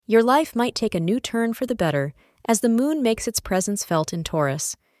Your life might take a new turn for the better as the moon makes its presence felt in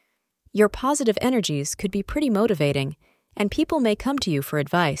Taurus. Your positive energies could be pretty motivating, and people may come to you for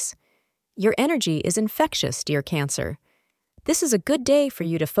advice. Your energy is infectious, dear Cancer. This is a good day for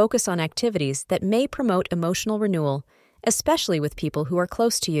you to focus on activities that may promote emotional renewal, especially with people who are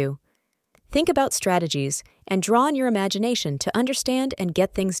close to you. Think about strategies and draw on your imagination to understand and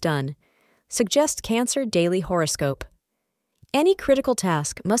get things done. Suggest Cancer Daily Horoscope. Any critical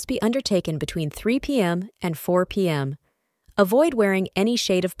task must be undertaken between 3 p.m. and 4 p.m. Avoid wearing any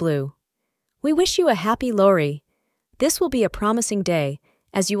shade of blue. We wish you a happy Lori. This will be a promising day,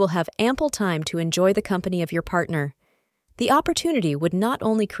 as you will have ample time to enjoy the company of your partner. The opportunity would not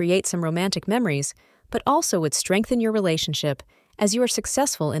only create some romantic memories, but also would strengthen your relationship as you are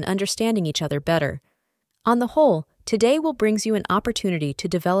successful in understanding each other better. On the whole, today will brings you an opportunity to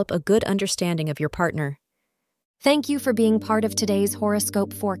develop a good understanding of your partner. Thank you for being part of today's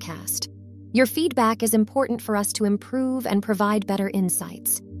horoscope forecast. Your feedback is important for us to improve and provide better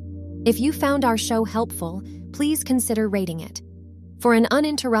insights. If you found our show helpful, please consider rating it. For an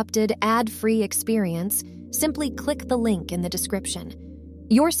uninterrupted, ad-free experience, simply click the link in the description.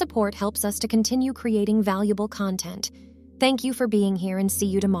 Your support helps us to continue creating valuable content. Thank you for being here and see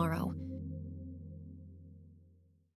you tomorrow.